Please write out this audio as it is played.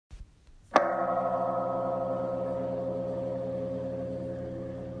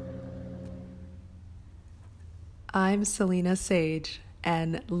I'm Selena Sage,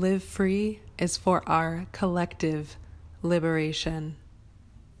 and Live Free is for our collective liberation.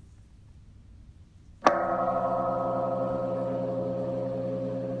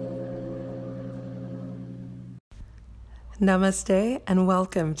 Namaste and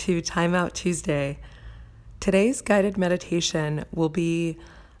welcome to Time Out Tuesday. Today's guided meditation will be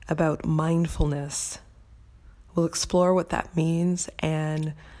about mindfulness. We'll explore what that means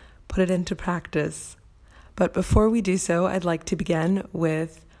and put it into practice. But before we do so, I'd like to begin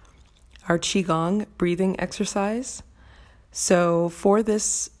with our Qigong breathing exercise. So for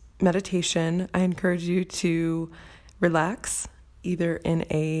this meditation, I encourage you to relax, either in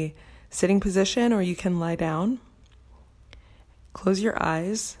a sitting position or you can lie down. Close your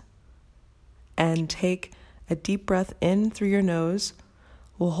eyes and take a deep breath in through your nose.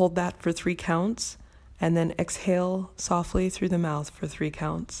 We'll hold that for 3 counts and then exhale softly through the mouth for 3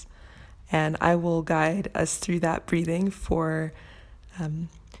 counts. And I will guide us through that breathing for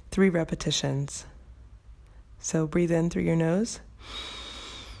 3 repetitions. So breathe in through your nose.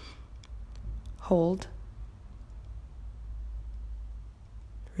 Hold.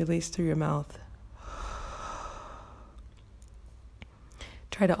 Release through your mouth.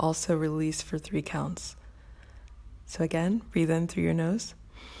 Try to also release for 3 counts. So again, breathe in through your nose.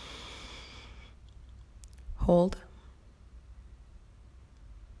 Hold.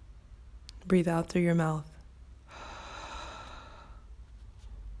 Breathe out through your mouth.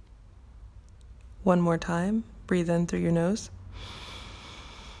 One more time. Breathe in through your nose.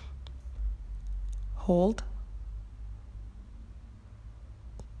 Hold.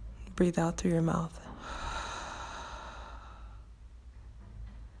 Breathe out through your mouth.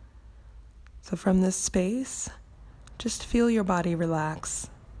 So from this space, just feel your body relax.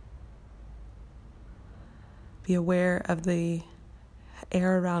 Be aware of the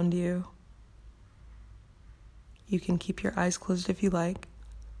air around you. You can keep your eyes closed if you like.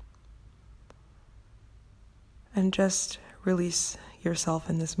 And just release yourself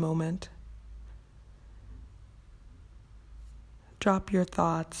in this moment. Drop your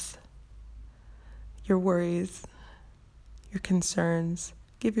thoughts, your worries, your concerns.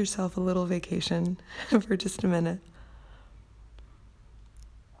 Give yourself a little vacation for just a minute.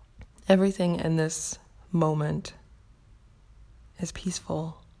 Everything in this moment is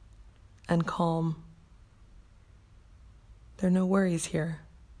peaceful and calm. There are no worries here.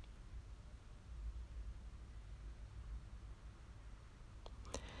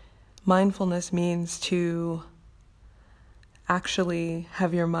 Mindfulness means to actually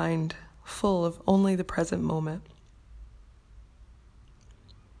have your mind full of only the present moment.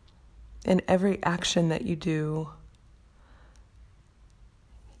 In every action that you do,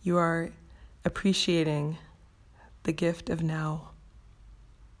 you are appreciating the gift of now.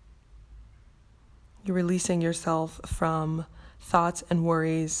 You're releasing yourself from thoughts and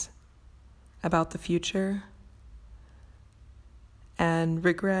worries about the future and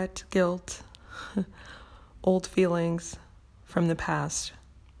regret, guilt, old feelings from the past.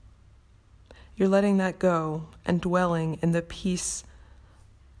 You're letting that go and dwelling in the peace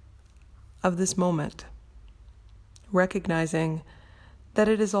of this moment, recognizing that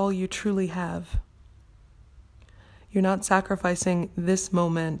it is all you truly have. You're not sacrificing this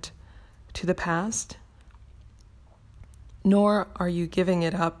moment to the past, nor are you giving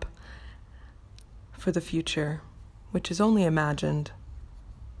it up for the future, which is only imagined.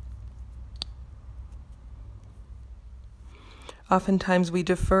 Oftentimes we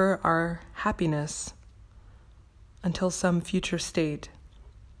defer our happiness until some future state.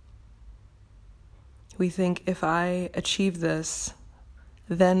 We think, if I achieve this,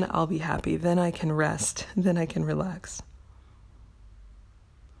 then I'll be happy, then I can rest, then I can relax.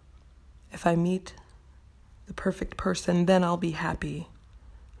 If I meet the perfect person, then I'll be happy,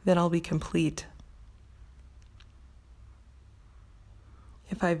 then I'll be complete.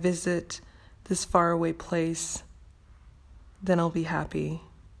 If I visit this faraway place, then I'll be happy,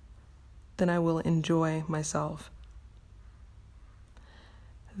 then I will enjoy myself.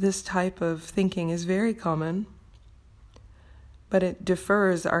 This type of thinking is very common, but it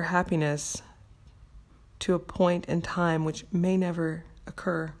defers our happiness to a point in time which may never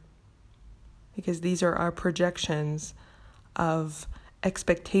occur, because these are our projections of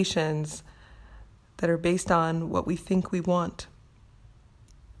expectations that are based on what we think we want.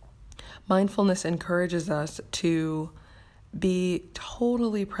 Mindfulness encourages us to be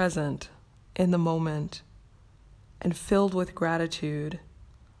totally present in the moment and filled with gratitude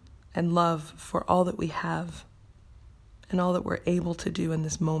and love for all that we have and all that we're able to do in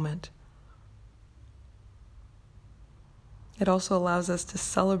this moment. It also allows us to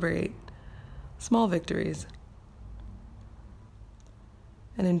celebrate small victories,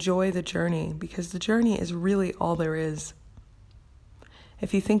 and enjoy the journey, because the journey is really all there is.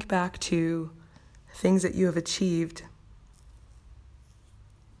 If you think back to things that you have achieved,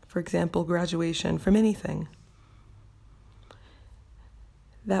 for example, graduation from anything,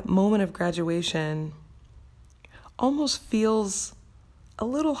 that moment of graduation almost feels a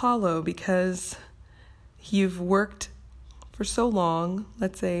little hollow because you've worked for so long,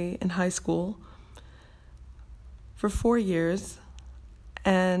 let's say in high school, for 4 years,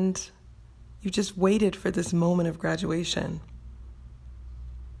 and you just waited for this moment of graduation.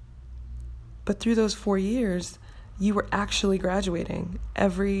 But through those 4 years, you were actually graduating.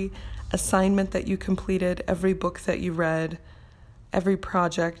 Every assignment that you completed, every book that you read, every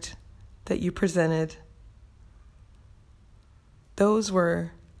project that you presented, those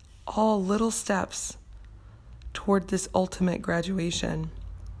were all little steps toward this ultimate graduation.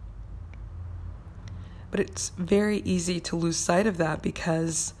 But it's very easy to lose sight of that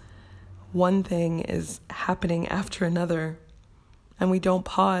because one thing is happening after another, and we don't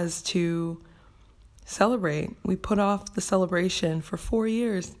pause to celebrate. We put off the celebration for 4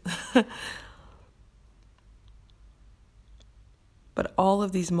 years. But all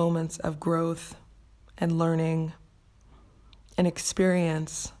of these moments of growth and learning and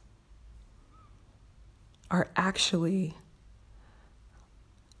experience are actually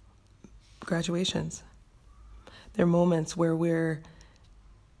graduations. They're moments where we're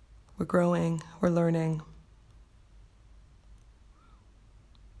growing, we're learning.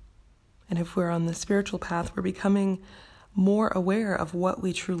 And if we're on the spiritual path, we're becoming more aware of what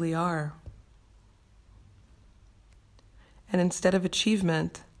we truly are. And instead of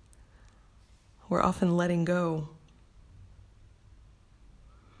achievement, we're often letting go.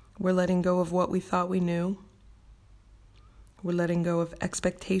 We're letting go of what we thought we knew. We're letting go of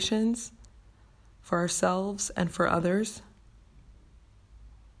expectations for ourselves and for others.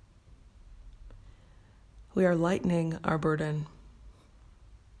 We are lightening our burden.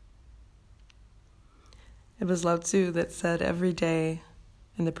 It was Lao Tzu that said, every day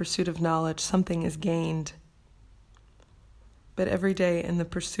in the pursuit of knowledge, something is gained. But every day in the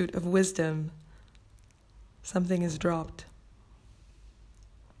pursuit of wisdom, something is dropped.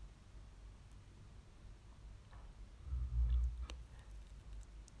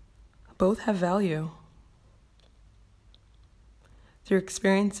 Both have value. Through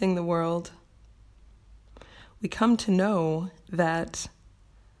experiencing the world, we come to know that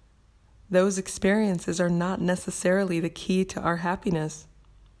those experiences are not necessarily the key to our happiness.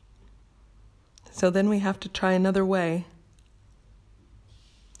 So then we have to try another way.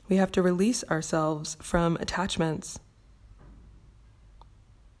 We have to release ourselves from attachments,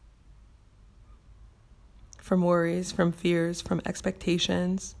 from worries, from fears, from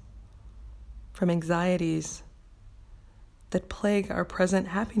expectations, from anxieties that plague our present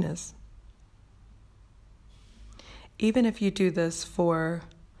happiness. Even if you do this for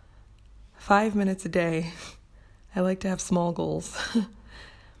 5 minutes a day, I like to have small goals,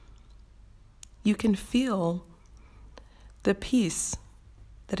 you can feel the peace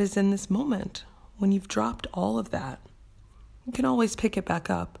that is in this moment when you've dropped all of that. You can always pick it back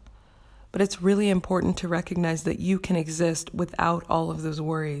up, but it's really important to recognize that you can exist without all of those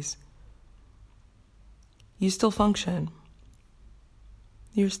worries. You still function.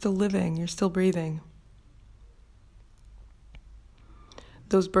 You're still living. You're still breathing.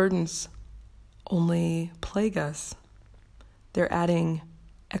 Those burdens only plague us. They're adding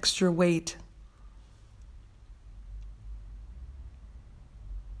extra weight.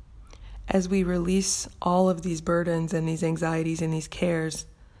 As we release all of these burdens and these anxieties and these cares,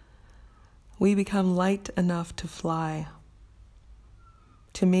 we become light enough to fly.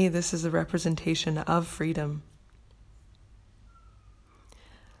 To me, this is a representation of freedom.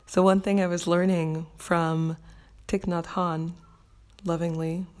 So one thing I was learning from Thich Nhat Hanh,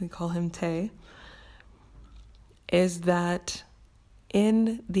 lovingly, we call him Tay, is that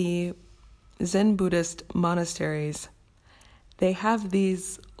in the Zen Buddhist monasteries, they have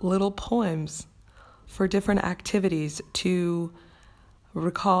these little poems for different activities to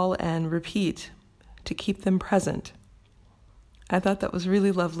recall and repeat, to keep them present. I thought that was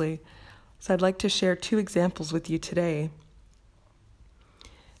really lovely. So I'd like to share 2 examples with you today.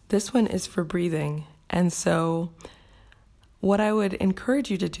 This one is for breathing. And so what I would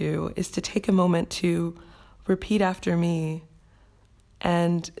encourage you to do is to take a moment to repeat after me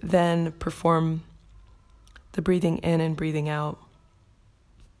and then perform the breathing in and breathing out.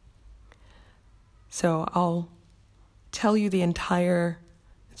 So I'll tell you the entire,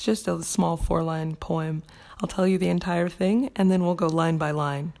 it's just a small 4-line poem. I'll tell you the entire thing, and then we'll go line by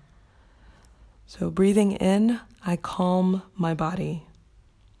line. So breathing in, I calm my body.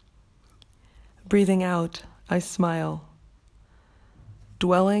 Breathing out, I smile.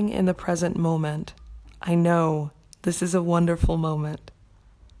 Dwelling in the present moment, I know this is a wonderful moment.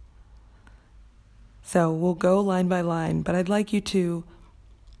 So we'll go line by line, but I'd like you to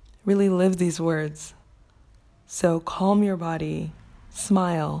really live these words. So calm your body,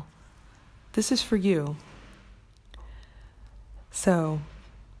 smile. This is for you. So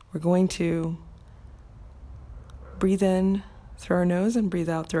we're going to breathe in through our nose and breathe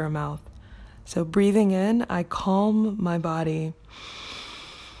out through our mouth. So breathing in, I calm my body.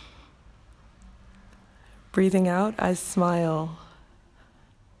 Breathing out, I smile.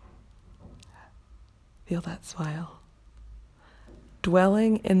 Feel that smile.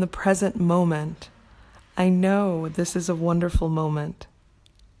 Dwelling in the present moment, I know this is a wonderful moment.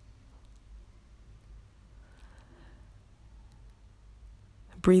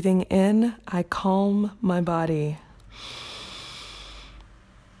 Breathing in, I calm my body.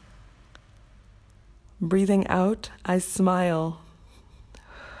 Breathing out, I smile.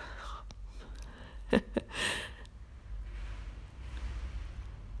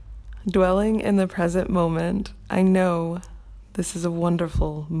 Dwelling in the present moment, I know this is a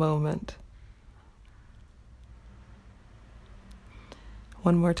wonderful moment.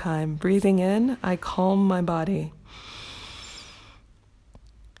 One more time. Breathing in, I calm my body.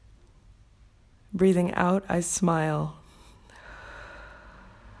 Breathing out, I smile.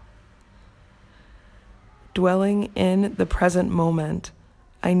 Dwelling in the present moment,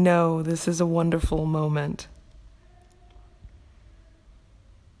 I know this is a wonderful moment.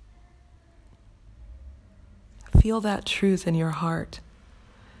 Feel that truth in your heart.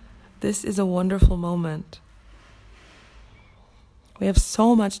 This is a wonderful moment. We have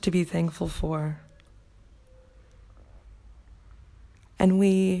so much to be thankful for. And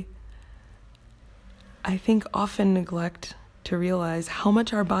we, I think, often neglect to realize how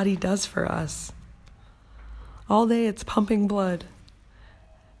much our body does for us. All day it's pumping blood.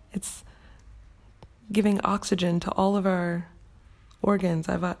 It's giving oxygen to all of our organs,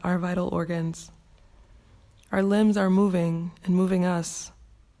 our vital organs. Our limbs are moving and moving us.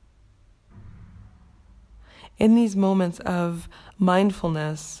 In these moments of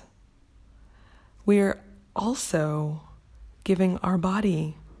mindfulness, we are also giving our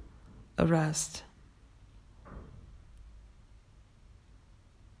body a rest.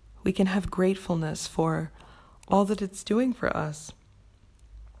 We can have gratefulness for all that it's doing for us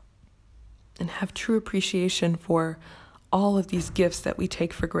and have true appreciation for all of these gifts that we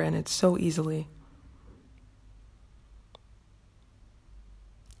take for granted so easily.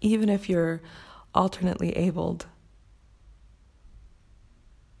 Even if you're alternately abled,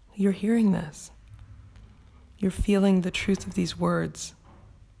 you're hearing this. You're feeling the truth of these words.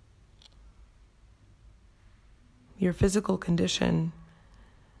 Your physical condition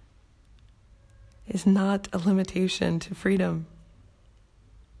is not a limitation to freedom.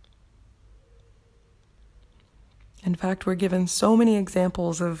 In fact, we're given so many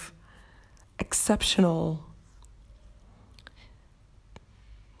examples of exceptional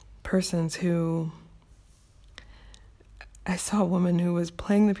persons who, I saw a woman who was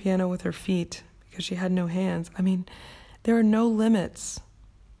playing the piano with her feet because she had no hands. I mean, there are no limits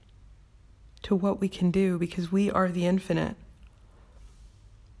to what we can do because we are the infinite.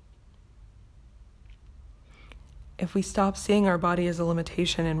 If we stop seeing our body as a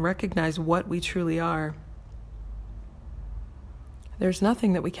limitation and recognize what we truly are, there's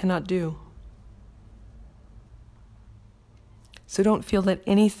nothing that we cannot do. So don't feel that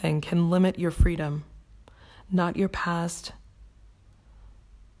anything can limit your freedom, not your past,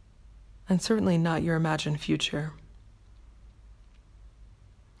 and certainly not your imagined future.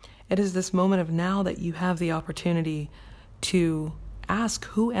 It is this moment of now that you have the opportunity to ask,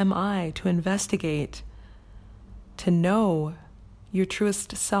 who am I? To investigate, to know your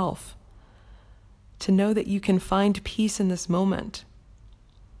truest self, to know that you can find peace in this moment,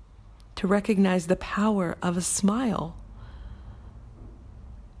 to recognize the power of a smile,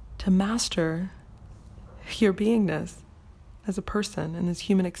 to master your beingness as a person in this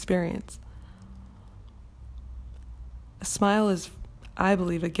human experience. A smile is, I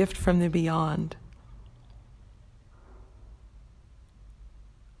believe, a gift from the beyond.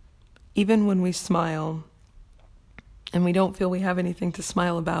 Even when we smile and we don't feel we have anything to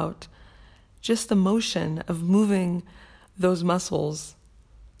smile about, just the motion of moving those muscles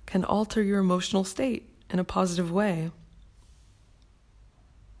can alter your emotional state in a positive way.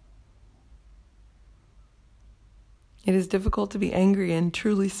 It is difficult to be angry and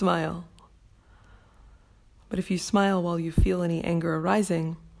truly smile. But if you smile while you feel any anger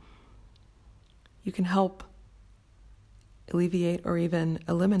arising, you can help alleviate or even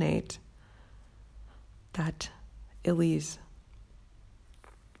eliminate that Elise.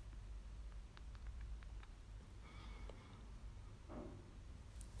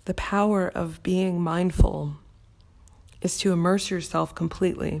 The power of being mindful is to immerse yourself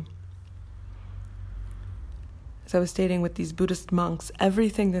completely. As I was stating with these Buddhist monks,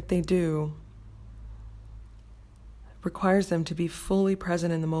 everything that they do requires them to be fully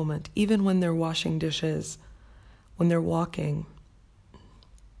present in the moment, even when they're washing dishes, when they're walking,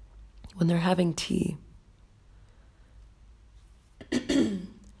 when they're having tea.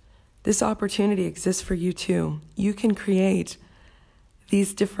 This opportunity exists for you too. You can create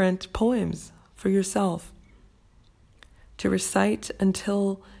these different poems for yourself to recite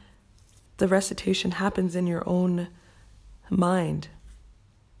until the recitation happens in your own mind.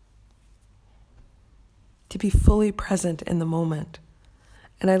 To be fully present in the moment.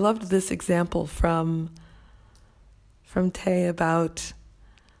 And I loved this example from Tay about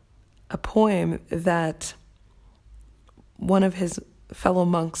a poem that one of his fellow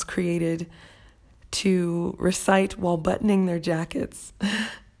monks created to recite while buttoning their jackets.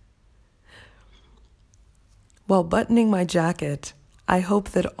 While buttoning my jacket, I hope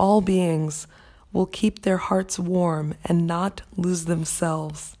that all beings will keep their hearts warm and not lose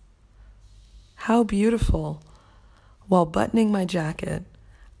themselves. How beautiful. While buttoning my jacket,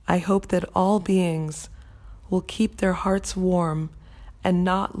 I hope that all beings will keep their hearts warm and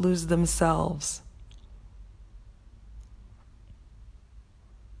not lose themselves.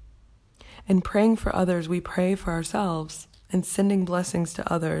 In praying for others, we pray for ourselves. In sending blessings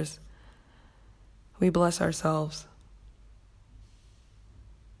to others, we bless ourselves.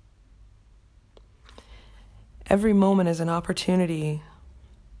 Every moment is an opportunity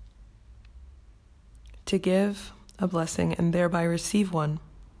to give a blessing and thereby receive one.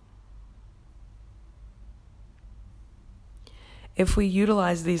 If we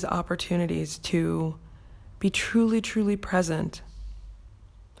utilize these opportunities to be truly, truly present,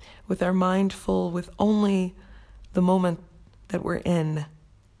 with our mind full with only the moment that we're in,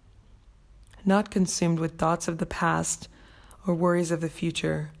 not consumed with thoughts of the past or worries of the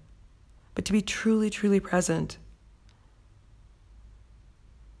future, but to be truly, truly present,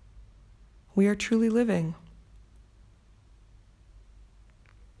 we are truly living.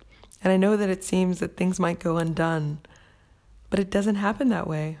 And I know that it seems that things might go undone, but it doesn't happen that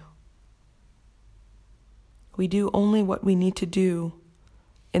way. We do only what we need to do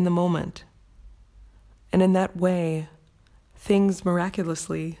in the moment. And in that way, things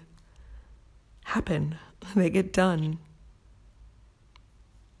miraculously happen. They get done.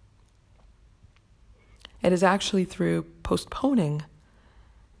 It is actually through postponing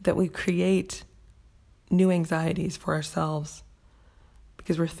that we create new anxieties for ourselves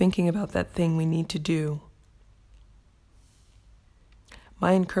because we're thinking about that thing we need to do.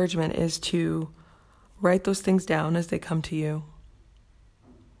 My encouragement is to write those things down as they come to you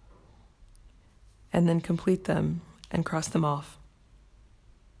and then complete them and cross them off.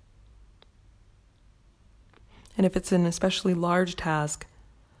 And if it's an especially large task,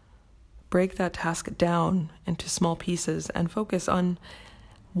 break that task down into small pieces and focus on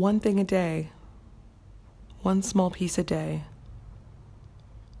one thing a day, one small piece a day.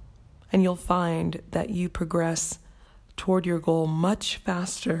 And you'll find that you progress toward your goal much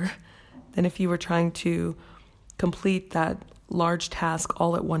faster than if you were trying to complete that large task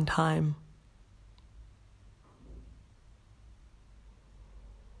all at one time.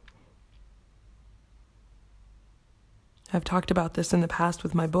 I've talked about this in the past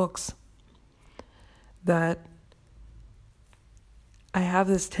with my books, that I have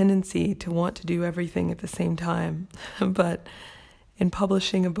this tendency to want to do everything at the same time. But in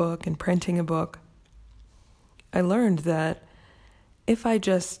publishing a book and printing a book, I learned that if I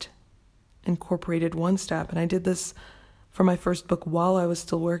just incorporated one step, and I did this for my first book while I was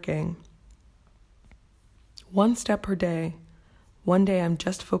still working, one step per day, one day I'm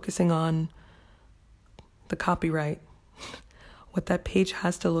just focusing on the copyright, what that page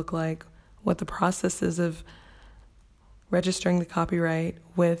has to look like, what the process is of registering the copyright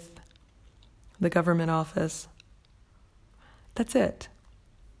with the government office. That's it.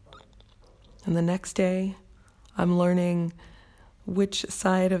 And the next day, I'm learning which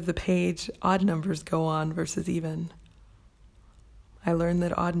side of the page odd numbers go on versus even. I learned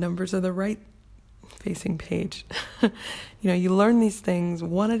that odd numbers are the right-facing page. You learn these things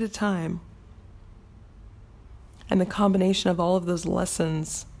one at a time. And the combination of all of those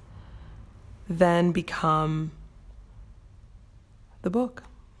lessons then become the book.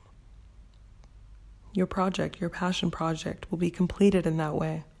 Your project, your passion project will be completed in that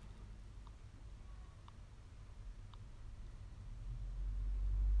way.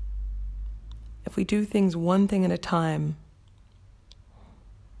 if we do things one thing at a time,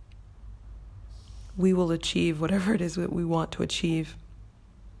 we will achieve whatever it is that we want to achieve.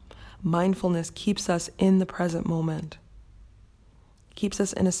 Mindfulness keeps us in the present moment, keeps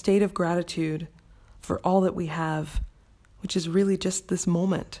us in a state of gratitude for all that we have, which is really just this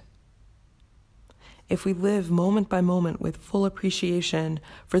moment. If we live moment by moment with full appreciation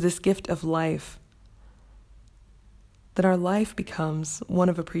for this gift of life, then our life becomes one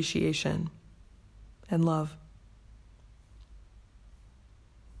of appreciation and love.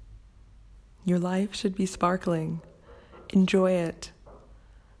 Your life should be sparkling. Enjoy it.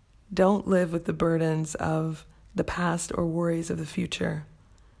 Don't live with the burdens of the past or worries of the future.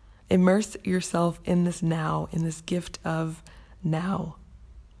 Immerse yourself in this now, in this gift of now.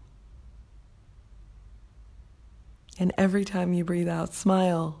 And every time you breathe out,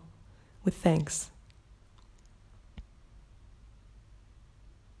 smile with thanks.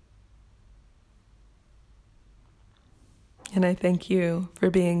 And I thank you for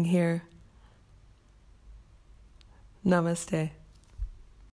being here. Namaste.